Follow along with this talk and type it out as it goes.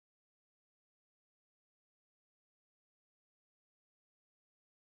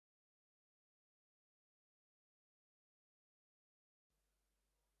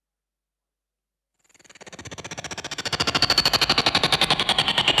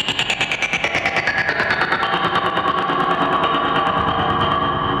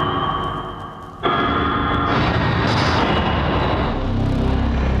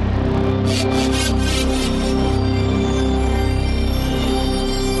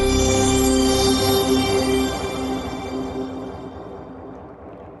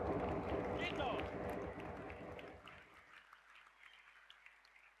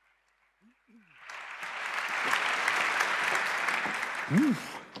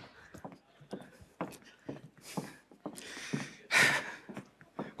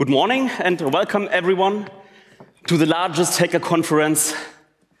Good morning and welcome everyone to the largest hacker conference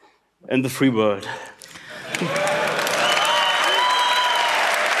in the free world. Good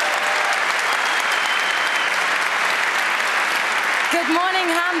morning,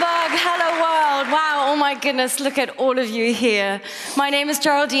 Hamburg. Hello, world. Wow, oh my goodness, look at all of you here. My name is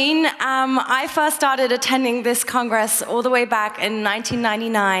Geraldine. I first started attending this congress all the way back in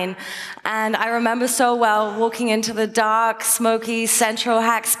 1999. And I remember so well walking into the dark, smoky central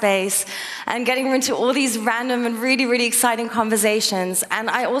hack space and getting into all these random and really, really exciting conversations.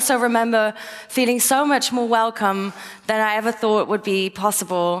 And I also remember feeling so much more welcome than I ever thought would be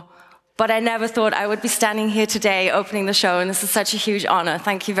possible. But I never thought I would be standing here today opening the show, and this is such a huge honor.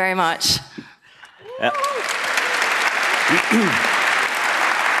 Thank you very much. Yeah.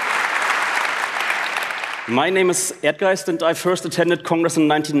 My name is Erdgeist, and I first attended Congress in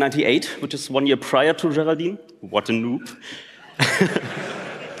 1998, which is 1 year prior to Geraldine. What a noob.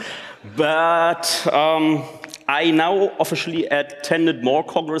 But I now officially attended more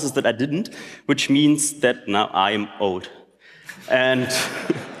congresses that I didn't, which means that now I'm old. And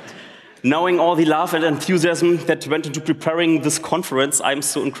knowing all the love and enthusiasm that went into preparing this conference, I'm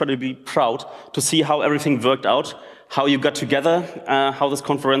so incredibly proud to see how everything worked out, how you got together, how this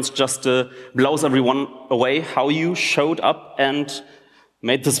conference just blows everyone away, how you showed up and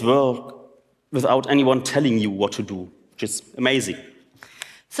made this work without anyone telling you what to do, which is amazing.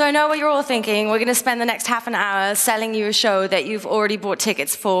 So I know what you're all thinking. We're going to spend the next half an hour selling you a show that you've already bought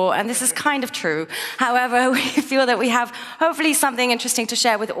tickets for, and this is kind of true. However, we feel that we have hopefully something interesting to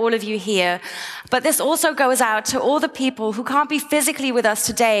share with all of you here. But this also goes out to all the people who can't be physically with us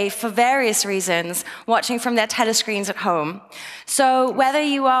today for various reasons, watching from their telescreens at home. So whether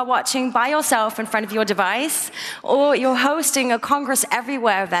you are watching by yourself in front of your device, or you're hosting a Congress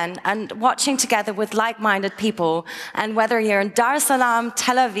Everywhere event and watching together with like-minded people, and whether you're in Dar es Salaam,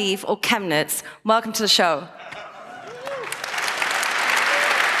 Tel Aviv, or Chemnitz, welcome to the show.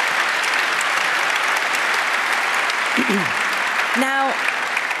 Now,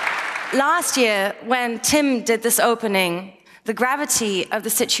 last year, when Tim did this opening, the gravity of the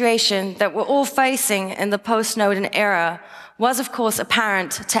situation that we're all facing in the post-Snowden era was, of course,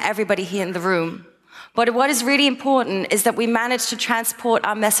 apparent to everybody here in the room. But what is really important is that we managed to transport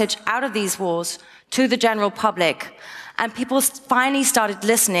our message out of these walls to the general public, and people finally started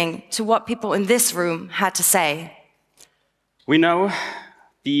listening to what people in this room had to say. We know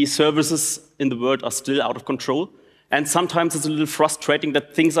the services in the world are still out of control, and sometimes it's a little frustrating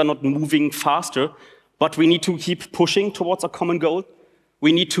that things are not moving faster, but we need to keep pushing towards a common goal.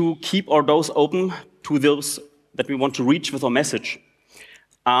 We need to keep our doors open to those that we want to reach with our message.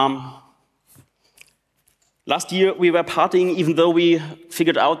 Last year, we were partying even though we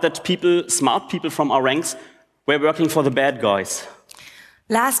figured out that smart people from our ranks were working for the bad guys.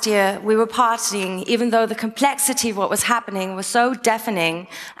 Last year, we were partying even though the complexity of what was happening was so deafening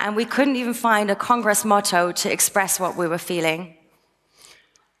and we couldn't even find a Congress motto to express what we were feeling.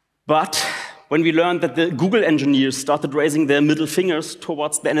 But when we learned that the Google engineers started raising their middle fingers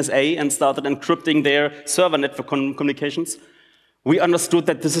towards the NSA and started encrypting their server network communications, we understood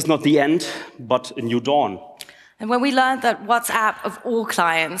that this is not the end, but a new dawn. And when we learned that WhatsApp, of all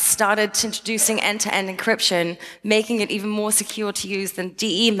clients, started introducing end-to-end encryption, making it even more secure to use than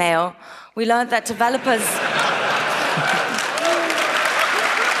email, we learned that developers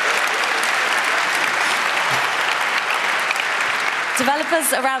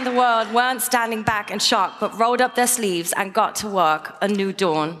around the world weren't standing back in shock, but rolled up their sleeves and got to work, a new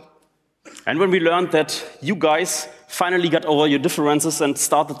dawn. And when we learned that you guys finally got over your differences and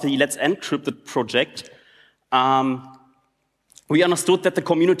started the Let's Encrypt It project, we understood that the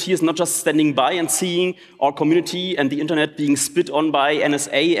community is not just standing by and seeing our community and the internet being spit on by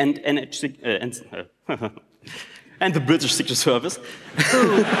NSA and and the British Secret Service.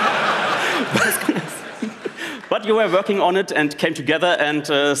 But you were working on it and came together and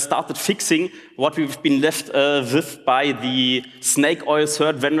started fixing what we've been left with by the snake oil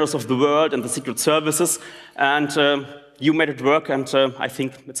third vendors of the world and the secret services. And you made it work, and I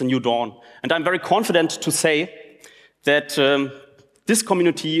think it's a new dawn. And I'm very confident to say that this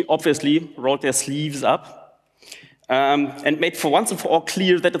community obviously rolled their sleeves up and made for once and for all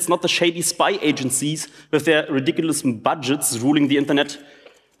clear that it's not the shady spy agencies with their ridiculous budgets ruling the internet,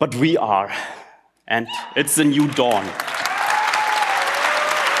 but we are. And it's a new dawn.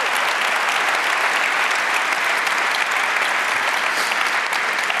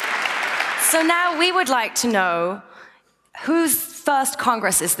 So now we would like to know, whose first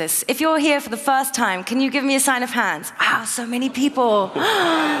Congress is this? If you're here for the first time, can you give me a sign of hands? Wow, so many people.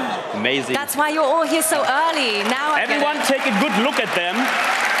 Amazing. That's why you're all here so early. Now everyone take a good look at them.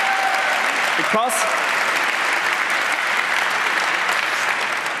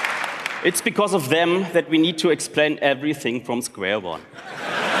 It's because of them that we need to explain everything from square one.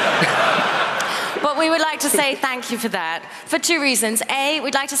 But we would like to say thank you for that, for two reasons. A,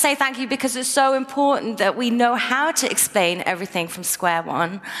 we'd like to say thank you because it's so important that we know how to explain everything from square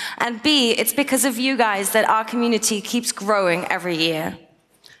one. And B, it's because of you guys that our community keeps growing every year.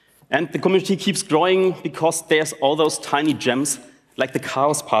 And the community keeps growing because there's all those tiny gems, like the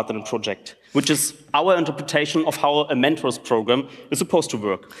Chaos Partner project, which is our interpretation of how a mentors program is supposed to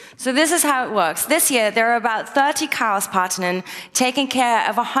work. So this is how it works. This year, there are about 30 Chaos Partnern taking care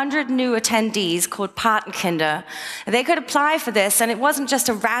of 100 new attendees called Patenkinder. They could apply for this, and it wasn't just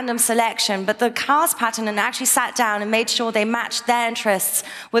a random selection, but the Chaos Partnern actually sat down and made sure they matched their interests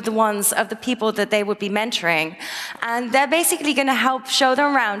with the ones of the people that they would be mentoring. And they're basically going to help show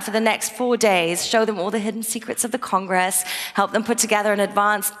them around for the next 4 days, show them all the hidden secrets of the Congress, help them put together an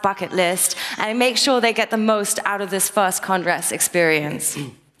advanced bucket list, and make sure they get the most out of this first Congress experience.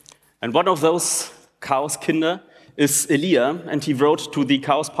 And one of those Chaos Kinder is Elia, and he wrote to the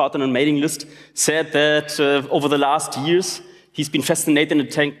Chaos Partner mailing list, said that over the last years he's been fascinated in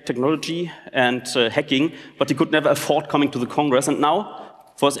technology and hacking, but he could never afford coming to the Congress. And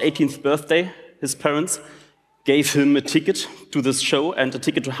now, for his 18th birthday, his parents gave him a ticket to this show and a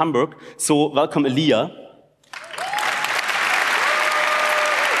ticket to Hamburg. So welcome, Elia.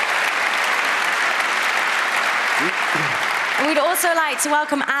 We'd also like to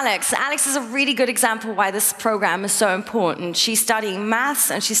welcome Alex. Alex is a really good example why this program is so important. She's studying maths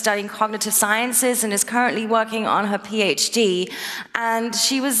and she's studying cognitive sciences and is currently working on her PhD. And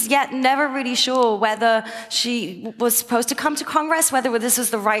she was yet never really sure whether she was supposed to come to Congress, whether this was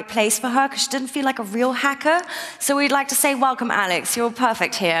the right place for her, because she didn't feel like a real hacker. So we'd like to say, welcome, Alex. You're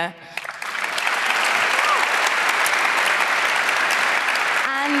perfect here.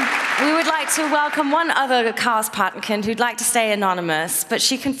 We would like to welcome one other Chaos Partnerkind who'd like to stay anonymous, but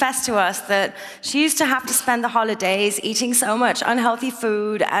she confessed to us that she used to have to spend the holidays eating so much unhealthy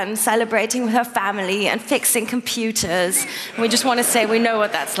food and celebrating with her family and fixing computers. And we just want to say we know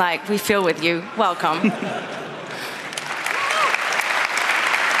what that's like. We feel with you. Welcome.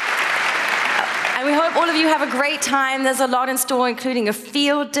 And we hope all of you have a great time. There's a lot in store, including a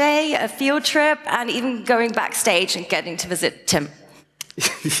field day, a field trip, and even going backstage and getting to visit Tim.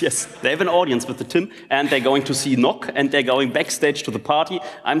 Yes, they have an audience with the Tim, and they're going to see Nock, and they're going backstage to the party.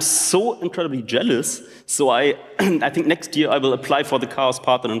 I'm so incredibly jealous, so I think next year I will apply for the Chaos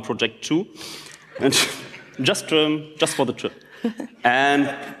Partner project too, and just for the trip.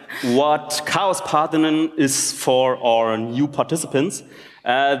 And what Chaos Partner is for our new participants,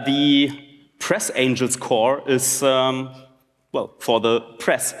 the Press Angels Core is, well, for the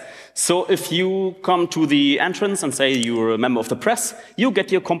press. So if you come to the entrance and say you're a member of the press, you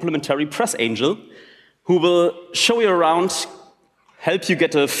get your complimentary press angel who will show you around, help you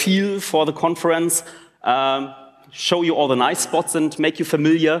get a feel for the conference, show you all the nice spots and make you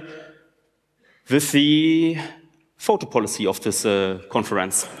familiar with the photo policy of this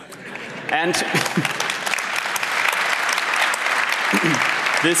conference. And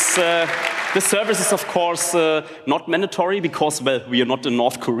this service is, of course, not mandatory because, well, we are not in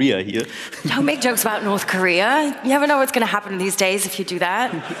North Korea here. Don't make jokes about North Korea. You never know what's going to happen these days if you do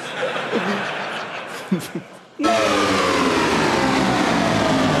that. Oops.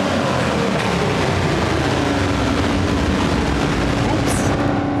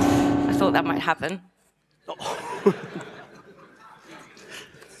 I thought that might happen. Oh.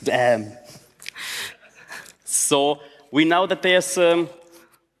 Damn. So we know that there's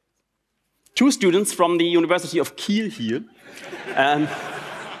 2 students from the University of Kiel here.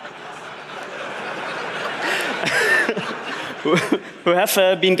 Who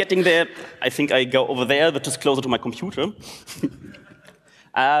have been getting their, I think I go over there, but just closer to my computer.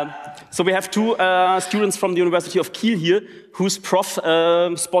 So we have 2 students from the University of Kiel here whose prof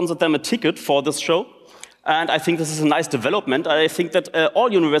sponsored them a ticket for this show. And I think this is a nice development. I think that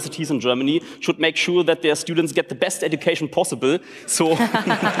all universities in Germany should make sure that their students get the best education possible. So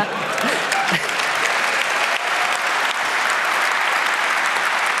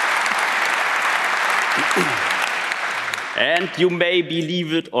and you may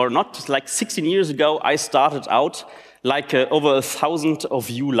believe it or not, like 16 years ago, I started out like over 1,000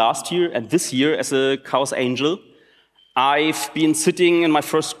 of you last year and this year as a Chaos Angel. I've been sitting in my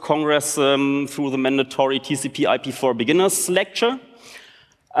first Congress through the mandatory TCP/IP for Beginners lecture.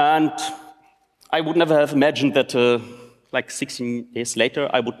 And I would never have imagined that like 16 years later,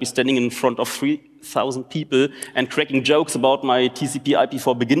 I would be standing in front of 3,000 people and cracking jokes about my TCP/IP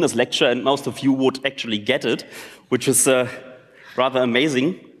for Beginners lecture, and most of you would actually get it, which is rather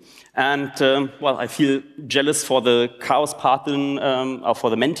amazing. And, well, I feel jealous for the Chaos Parthen, or for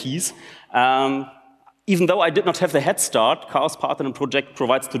the mentees. Even though I did not have the head start Chaos Parthen project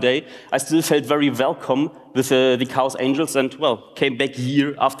provides today, I still felt very welcome with the Chaos Angels and, well, came back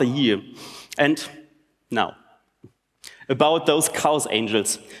year after year. And now, about those Chaos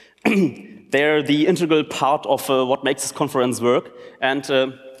Angels. They're the integral part of what makes this conference work. And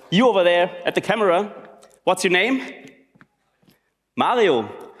you over there at the camera, what's your name? Mario.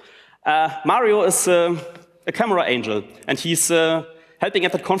 Mario is a camera angel, and he's helping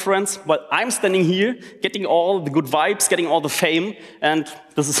at the conference. Well, I'm standing here, getting all the good vibes, getting all the fame, and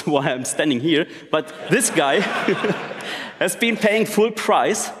this is why I'm standing here. But this guy has been paying full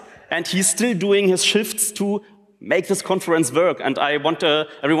price, and he's still doing his shifts to make this conference work. And I want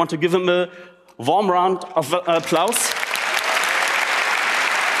everyone to give him a warm round of applause.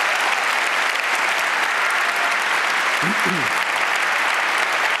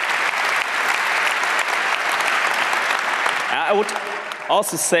 I would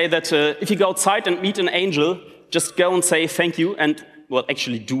also say that if you go outside and meet an angel, just go and say thank you, and, well,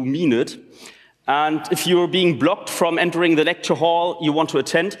 actually do mean it. And if you're being blocked from entering the lecture hall you want to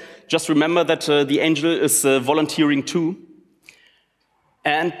attend, just remember that the angel is volunteering too.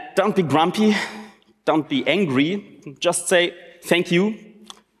 And don't be grumpy, don't be angry, just say thank you.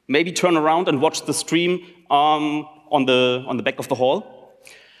 Maybe turn around and watch the stream on the back of the hall.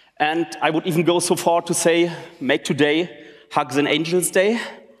 And I would even go so far to say, make today Hugs and Angels Day.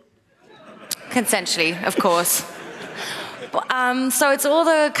 Consensually, of course. So it's all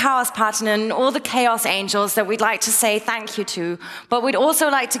the Chaos Parthen and all the Chaos Angels that we'd like to say thank you to, but we'd also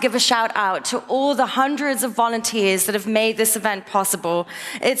like to give a shout out to all the hundreds of volunteers that have made this event possible.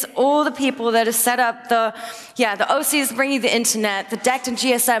 It's all the people that have set up the OCs bringing the internet, the DECT and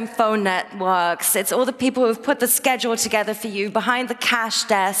GSM phone networks. It's all the people who've put the schedule together for you behind the cash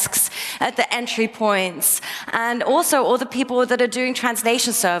desks, at the entry points, and also all the people that are doing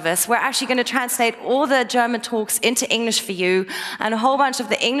translation service. We're actually going to translate all the German talks into English for you, and a whole bunch of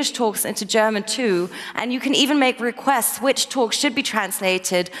the English talks into German too. And you can even make requests which talks should be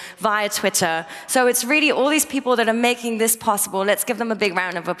translated via Twitter. So it's really all these people that are making this possible. Let's give them a big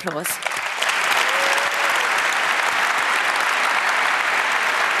round of applause.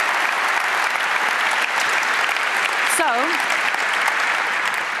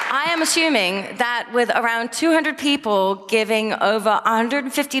 I am assuming that with around 200 people giving over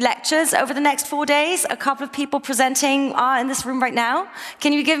 150 lectures over the next 4 days, a couple of people presenting are in this room right now.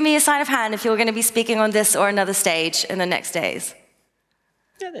 Can you give me a sign of hand if you're going to be speaking on this or another stage in the next days?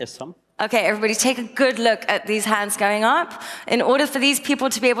 Yeah, there's some. Okay, everybody take a good look at these hands going up. In order for these people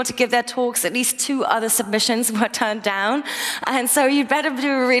to be able to give their talks, at least 2 other submissions were turned down. And so you'd better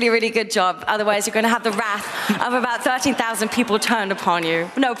do a really, really good job. Otherwise, you're going to have the wrath of about 13,000 people turned upon you.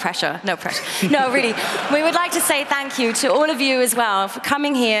 No pressure, no pressure. No, really. We would like to say thank you to all of you as well for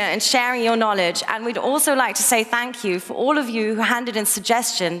coming here and sharing your knowledge. And we'd also like to say thank you for all of you who handed in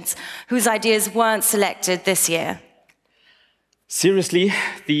suggestions whose ideas weren't selected this year. Seriously,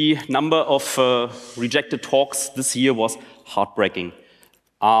 the number of rejected talks this year was heartbreaking.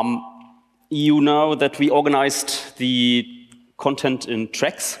 You know that we organized the content in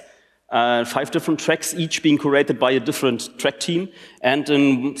tracks, 5 different tracks, each being curated by a different track team. And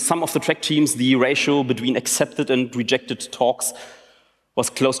in some of the track teams, the ratio between accepted and rejected talks was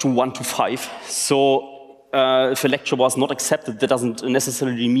close to 1 to 5. So if a lecture was not accepted, that doesn't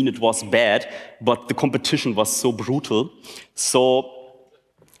necessarily mean it was bad, but the competition was so brutal. So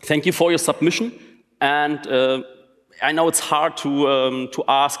thank you for your submission. And I know it's hard to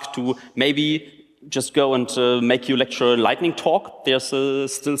ask to maybe just go and make your lecture a lightning talk. There's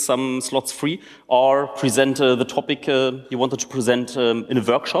still some slots free, or present the topic you wanted to present in a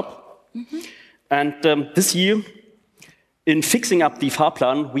workshop. Mm-hmm. And this year, in fixing up the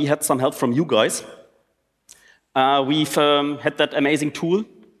Fahrplan, we had some help from you guys. We've had that amazing tool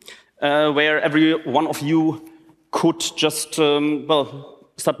where every one of you could just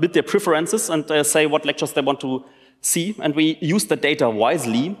submit their preferences and say what lectures they want to see. And we used the data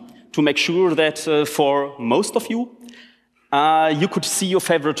wisely to make sure that for most of you, you could see your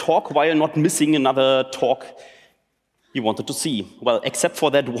favorite talk while not missing another talk you wanted to see. Well, except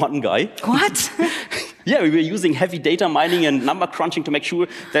for that one guy. What? Yeah, we were using heavy data mining and number crunching to make sure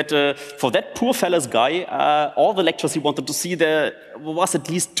that for that poor fella's guy, all the lectures he wanted to see, there was at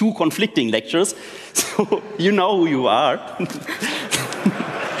least 2 conflicting lectures. So you know who you are.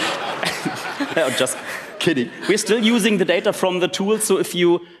 No, just kidding. We're still using the data from the tool, so if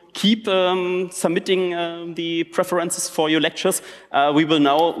you keep submitting the preferences for your lectures. We will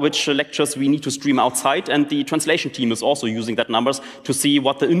know which lectures we need to stream outside, and the translation team is also using that numbers to see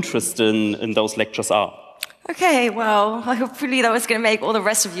what the interest in those lectures are. Okay, well, hopefully that was going to make all the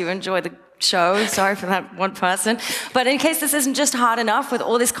rest of you enjoy the show. Sorry for that one person. But in case this isn't just hard enough with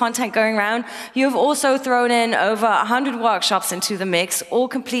all this content going around, you have also thrown in over 100 workshops into the mix, all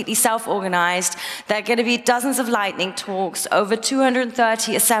completely self-organized. There are going to be dozens of lightning talks, over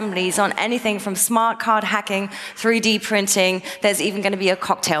 230 assemblies on anything from smart card hacking, 3D printing. There's even going to be a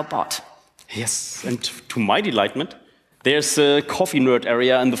cocktail bot. Yes, and to my delightment, there's a coffee nerd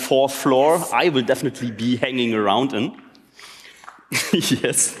area on the 4th floor. I will definitely be hanging around in.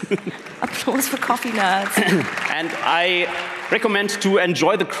 Yes. Applause for coffee nerds. And I recommend to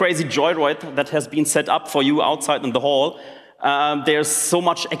enjoy the crazy joyride that has been set up for you outside in the hall. There's so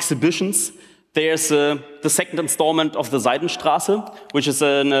much exhibitions. There's the second installment of the Seidenstraße, which is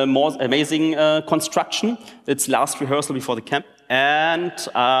a more amazing construction. It's last rehearsal before the camp. And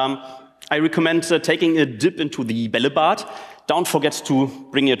I recommend taking a dip into the Bällebad. Don't forget to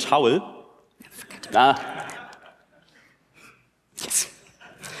bring your towel. Yes.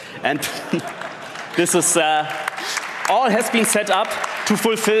 And this is all has been set up to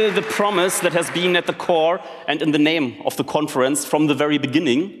fulfill the promise that has been at the core and in the name of the conference from the very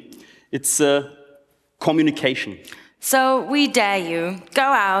beginning. It's communication. So we dare you, go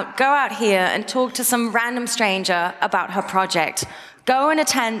out here and talk to some random stranger about her project. Go and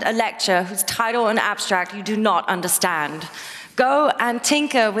attend a lecture whose title and abstract you do not understand. Go and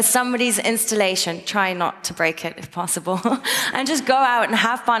tinker with somebody's installation. Try not to break it if possible. And just go out and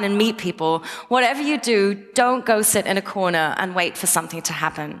have fun and meet people. Whatever you do, don't go sit in a corner and wait for something to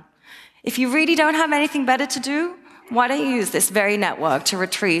happen. If you really don't have anything better to do, why don't you use this very network to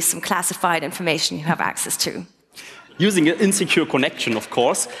retrieve some classified information you have access to? Using an insecure connection, of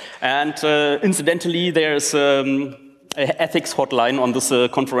course. And incidentally, there's an ethics hotline on this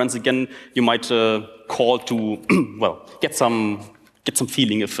conference. Again, you might call to, well, get some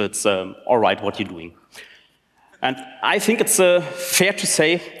feeling if it's all right what you're doing. And I think it's fair to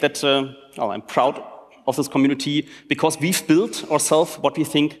say that well, I'm proud of this community because we've built ourselves what we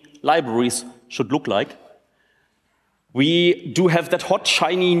think libraries should look like. We do have that hot,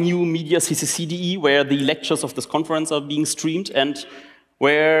 shiny new media.ccc.de where the lectures of this conference are being streamed and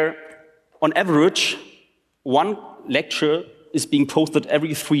where, on average, one lecture is being posted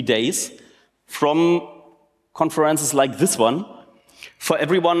every 3 days from conferences like this one for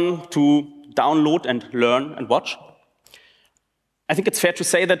everyone to download and learn and watch. I think it's fair to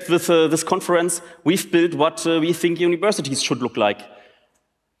say that with this conference, we've built what we think universities should look like.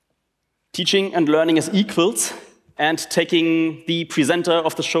 Teaching and learning as equals, and taking the presenter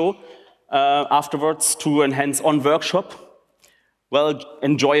of the show afterwards to a hands-on workshop. Well,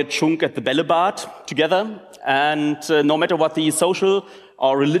 enjoy a chunk at the Bällebad together, and no matter what the social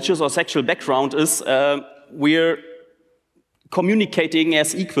or religious or sexual background is, we're communicating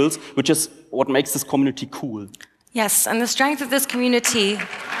as equals, which is what makes this community cool. Yes, and the strength of this community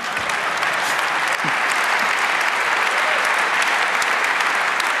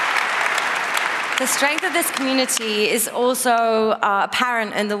The strength of this community is also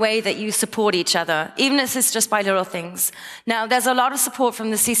apparent in the way that you support each other, even if it's just by little things. Now, there's a lot of support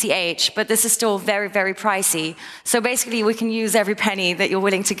from the CCH, but this is still very, very pricey. So basically, we can use every penny that you're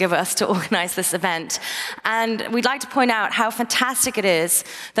willing to give us to organize this event. And we'd like to point out how fantastic it is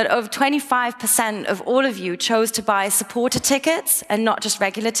that over 25% of all of you chose to buy supporter tickets and not just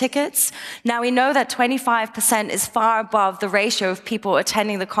regular tickets. Now, we know that 25% is far above the ratio of people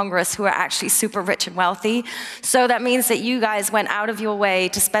attending the Congress who are actually super rich and wealthy. So that means that you guys went out of your way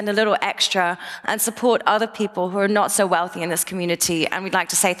to spend a little extra and support other people who are not so wealthy in this community. And we'd like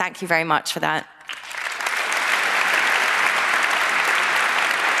to say thank you very much for that.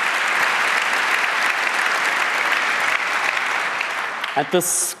 And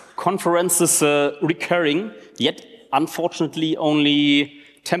this conference is recurring, yet unfortunately only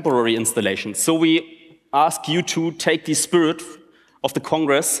temporary installation. So we ask you to take the spirit of the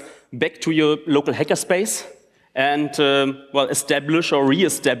Congress back to your local hackerspace and well, establish or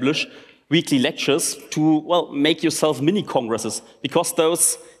re-establish weekly lectures to, well, make yourself mini congresses, because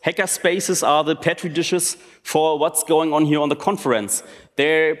those hackerspaces are the petri dishes for what's going on here on the conference.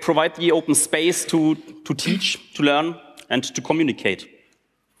 They provide the open space to teach, to learn, and to communicate.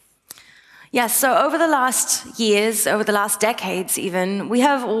 Yes, so over the last years, over the last decades even, we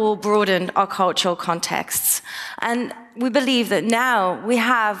have all broadened our cultural contexts. And we believe that now we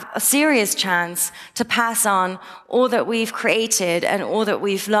have a serious chance to pass on all that we've created and all that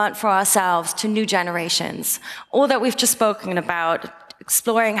we've learned for ourselves to new generations. All that we've just spoken about,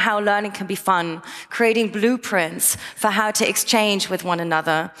 exploring how learning can be fun, creating blueprints for how to exchange with one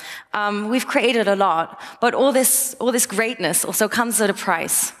another. We've created a lot, but all this greatness also comes at a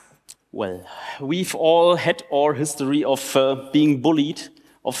price. Well, we've all had our history of being bullied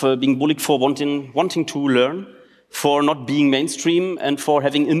for wanting to learn, for not being mainstream, and for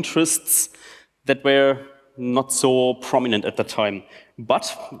having interests that were not so prominent at the time. But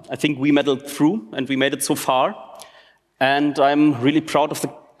I think we battled through, and we made it so far. And I'm really proud of the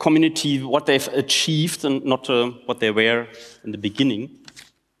community, what they've achieved, and not what they were in the beginning.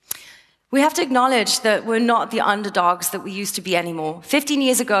 We have to acknowledge that we're not the underdogs that we used to be anymore. 15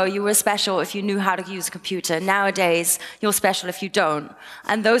 years ago, you were special if you knew how to use a computer. Nowadays, you're special if you don't.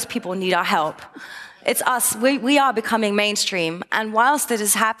 And those people need our help. It's us. We are becoming mainstream. And whilst it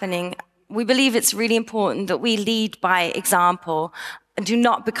is happening, we believe it's really important that we lead by example and do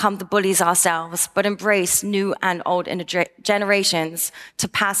not become the bullies ourselves, but embrace new and old generations to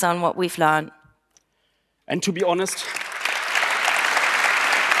pass on what we've learned. And to be honest,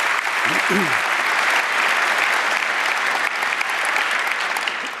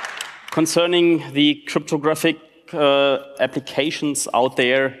 concerning the cryptographic applications out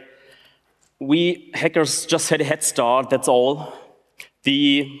there, we hackers just had a head start, that's all.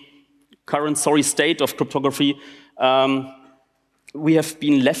 The current sorry state of cryptography, we have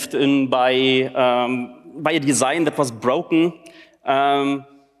been left in by a design that was broken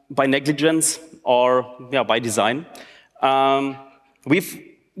by negligence or by design. We've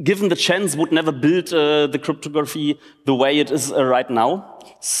given the chance, would never build the cryptography the way it is right now.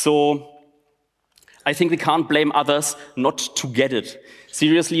 So I think we can't blame others not to get it.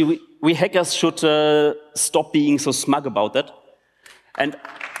 Seriously, we hackers should stop being so smug about that. And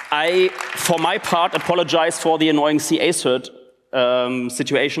I, for my part, apologize for the annoying CA cert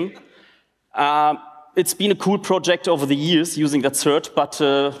situation. It's been a cool project over the years using that cert, but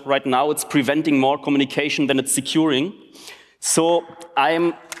right now it's preventing more communication than it's securing. So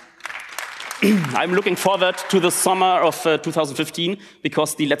I'm looking forward to the summer of 2015,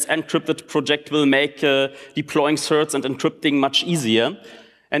 because the Let's Encrypt It project will make deploying certs and encrypting much easier.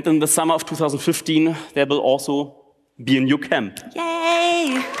 And in the summer of 2015, there will also be a new camp.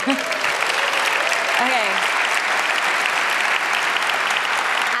 Yay! Okay.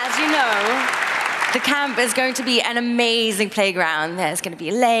 As you know, the camp is going to be an amazing playground. There's going to be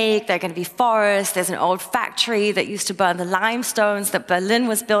a lake, there's going to be forest, there's an old factory that used to burn the limestones that Berlin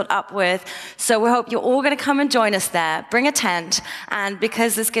was built up with. So we hope you're all going to come and join us there. Bring a tent, and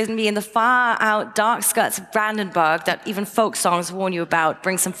because this is going to be in the far out dark skirts of Brandenburg that even folk songs warn you about,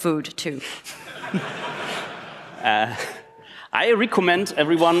 bring some food too. I recommend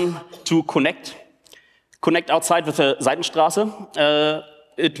everyone to connect outside with the Seitenstraße.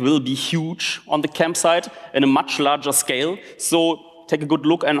 It will be huge on the campsite in a much larger scale. So take a good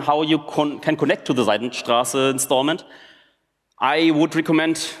look at how you can connect to the Seitenstraße installment. I would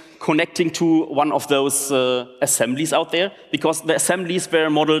recommend connecting to one of those assemblies out there, because the assemblies were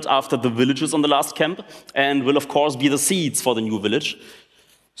modeled after the villages on the last camp and will, of course, be the seeds for the new village.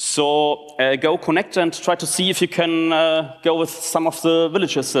 So go connect and try to see if you can go with some of the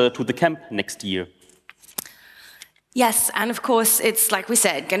villages to the camp next year. Yes, and of course, it's, like we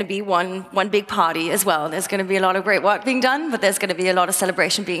said, going to be one big party as well. There's going to be a lot of great work being done, but there's going to be a lot of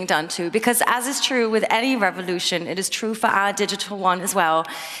celebration being done too. Because as is true with any revolution, it is true for our digital one as well.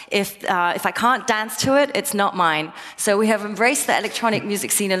 If I can't dance to it, it's not mine. So we have embraced the electronic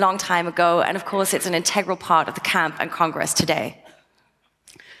music scene a long time ago, and of course, it's an integral part of the camp and Congress today.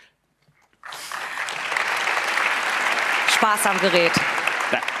 Spaß am Gerät.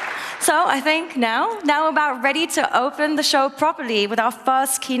 So I think now we're about ready to open the show properly with our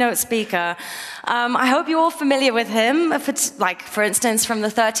first keynote speaker. I hope you're all familiar with him, if it's like, for instance, from the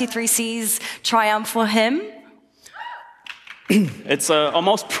 33C's Triumphal Hymn. It's our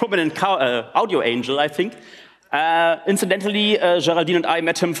most prominent audio angel, I think. Incidentally, Geraldine and I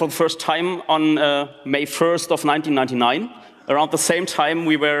met him for the first time on May 1st of 1999. Around the same time,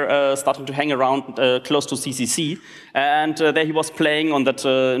 we were starting to hang around close to CCC, and there he was playing on that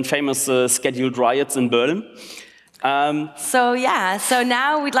infamous scheduled riots in Berlin. So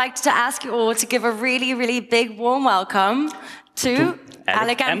now we'd like to ask you all to give a really, really big warm welcome to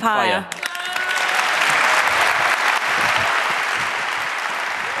Alec Empire.